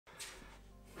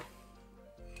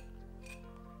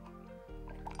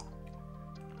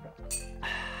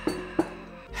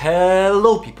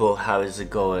Hello people, how is it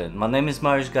going? My name is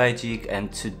Mariuszgajdzik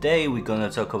and today we're gonna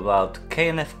talk about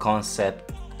KNF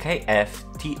Concept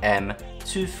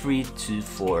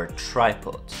KF-TM2324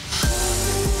 tripod.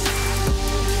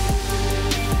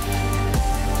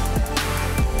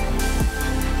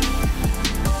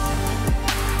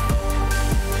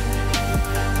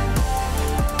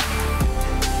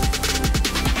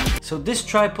 So this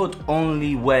tripod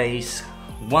only weighs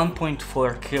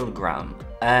 1.4 kilogram.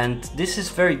 And this is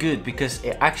very good because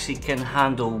it actually can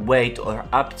handle weight or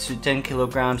up to 10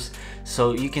 kilograms.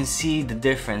 So you can see the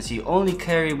difference. You only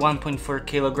carry 1.4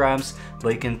 kilograms,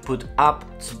 but you can put up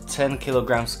to 10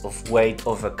 kilograms of weight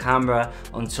of a camera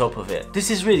on top of it. This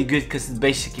is really good because it's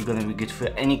basically gonna be good for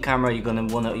any camera you're gonna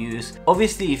wanna use.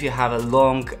 Obviously, if you have a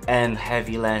long and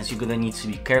heavy lens, you're gonna need to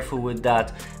be careful with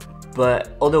that.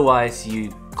 But otherwise,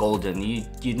 you're golden.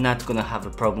 You're not gonna have a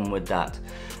problem with that.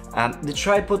 The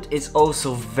tripod is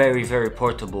also very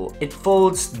portable. It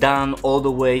folds down all the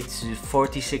way to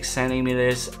 46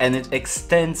 centimeters and it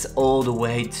extends all the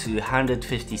way to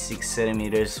 156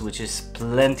 centimeters, which is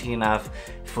plenty enough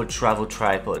for travel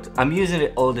tripod. I'm using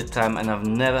it all the time and I've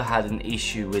never had an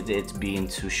issue with it being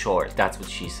too short. That's what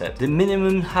she said. The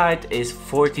minimum height is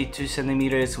 42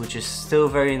 centimeters, which is still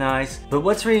very nice. But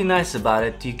what's really nice about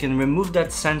it, you can remove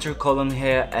that center column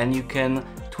here and you can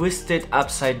twist it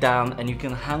upside down and you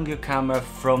can hang your camera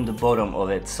from the bottom of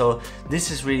it. So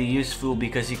this is really useful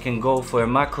because you can go for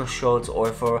macro shots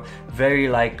or for very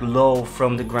low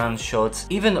from the ground shots,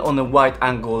 even on a wide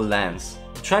angle lens.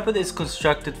 The tripod is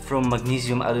constructed from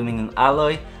magnesium aluminum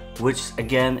alloy, which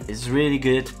again is really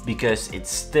good because it's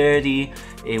sturdy.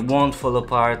 It won't fall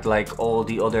apart like all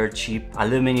the other cheap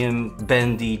aluminum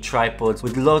bendy tripods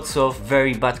with lots of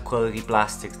very bad quality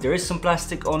plastics. There is some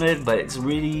plastic on it, but it's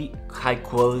really high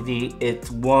quality. It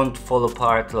won't fall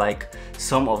apart like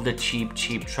some of the cheap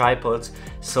tripods.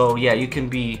 So yeah, you can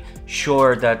be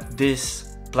sure that this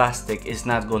plastic is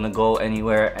not gonna go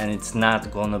anywhere and it's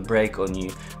not gonna break on you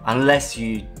unless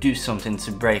you do something to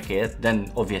break it.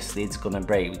 Then obviously it's gonna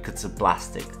break because it's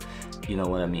plastic, you know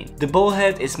what I mean. The ball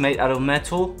head is made out of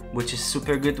metal, which is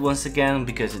super good once again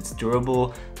because it's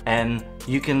durable, and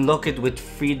you can lock it with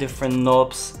 3 different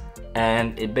knobs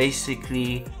and it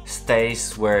basically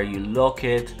stays where you lock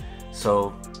it.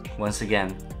 So once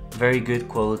again, very good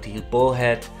quality ball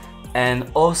head.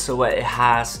 And also what it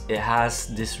has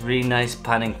this really nice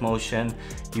panning motion.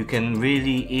 You can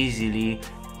really easily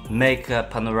make a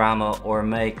panorama or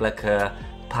make like a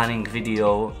panning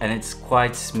video and it's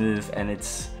quite smooth and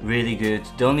it's really good.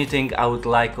 The only thing I would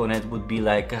like on it would be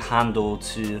like a handle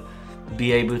to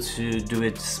be able to do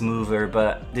it smoother,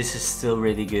 but this is still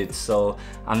really good, so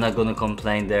I'm not gonna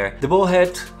complain there. The ball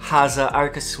head has a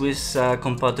Arca Swiss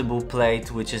compatible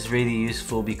plate, which is really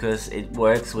useful because it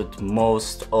works with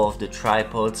most of the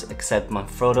tripods except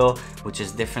Manfrotto, which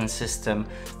is different system,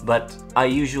 but I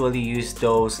usually use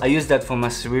those. I use that for my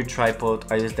Surreal tripod,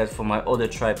 I use that for my other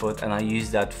tripod, and I use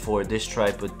that for this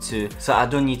tripod too. So I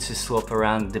don't need to swap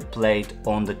around the plate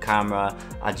on the camera.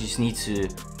 I just need to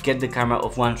get the camera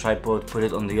off one tripod, put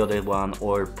it on the other one,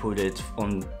 or put it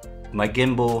on my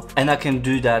gimbal, and I can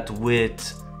do that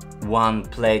with one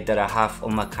plate that I have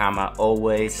on my camera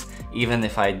always, even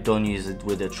if I don't use it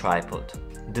with a tripod.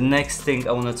 The next thing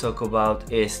I want to talk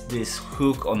about is this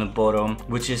hook on the bottom,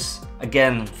 which is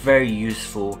again very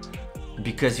useful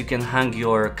because you can hang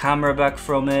your camera back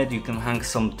from it, you can hang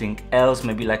something else,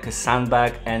 maybe like a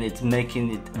sandbag, and it's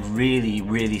making it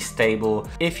really stable.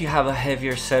 If you have a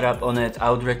heavier setup on it, I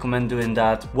would recommend doing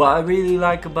that. What I really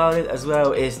like about it as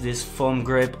well is this foam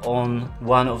grip on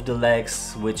one of the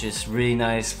legs, which is really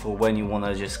nice for when you want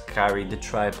to just carry the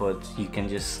tripod. You can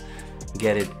just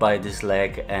get it by this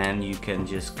leg and you can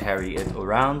just carry it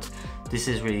around. This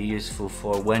is really useful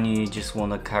for when you just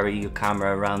want to carry your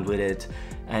camera around with it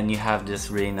and you have this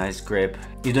really nice grip.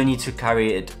 You don't need to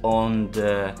carry it on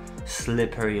the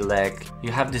slippery leg.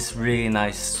 You have this really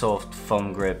nice soft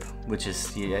foam grip, which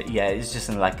is yeah, it's just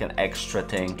like an extra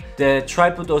thing. The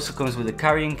tripod also comes with a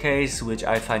carrying case, which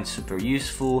I find super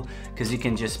useful because you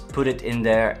can just put it in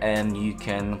there and you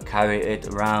can carry it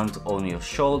around on your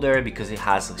shoulder because it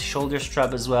has a shoulder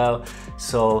strap as well,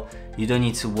 so you don't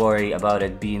need to worry about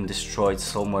it being destroyed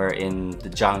somewhere in the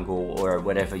jungle or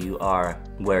whatever you are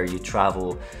where you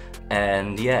travel.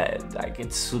 And yeah, like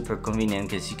it's super convenient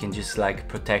because you can just like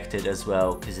protect it as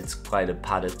well because it's quite a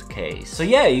padded case. So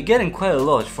yeah, you're getting quite a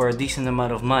lot for a decent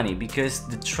amount of money because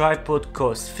the tripod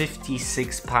costs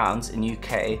 £56 in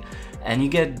UK and you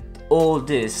get all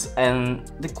this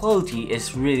and the quality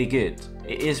is really good.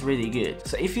 It is really good.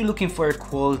 So if you're looking for a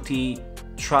quality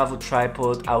travel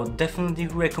tripod, I would definitely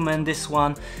recommend this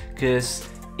one because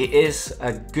it is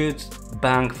a good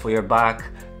bang for your buck,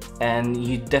 and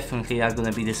you definitely are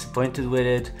gonna be disappointed with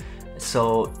it.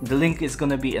 So the link is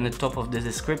gonna be in the top of the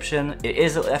description. It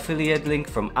is an affiliate link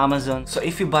from Amazon, so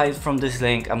if you buy it from this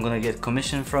link, I'm gonna get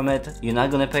commission from it. You're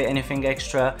not gonna pay anything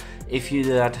extra. If you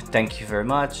do that, thank you very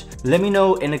much. Let me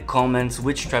know in the comments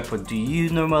which tripod do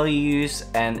you normally use,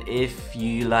 and if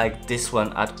you like this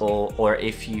one at all, or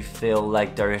if you feel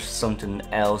like there is something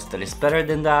else that is better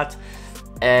than that.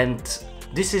 And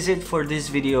this is it for this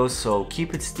video, so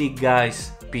keep it steak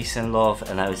guys, peace and love,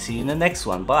 and I will see you in the next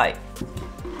one. Bye.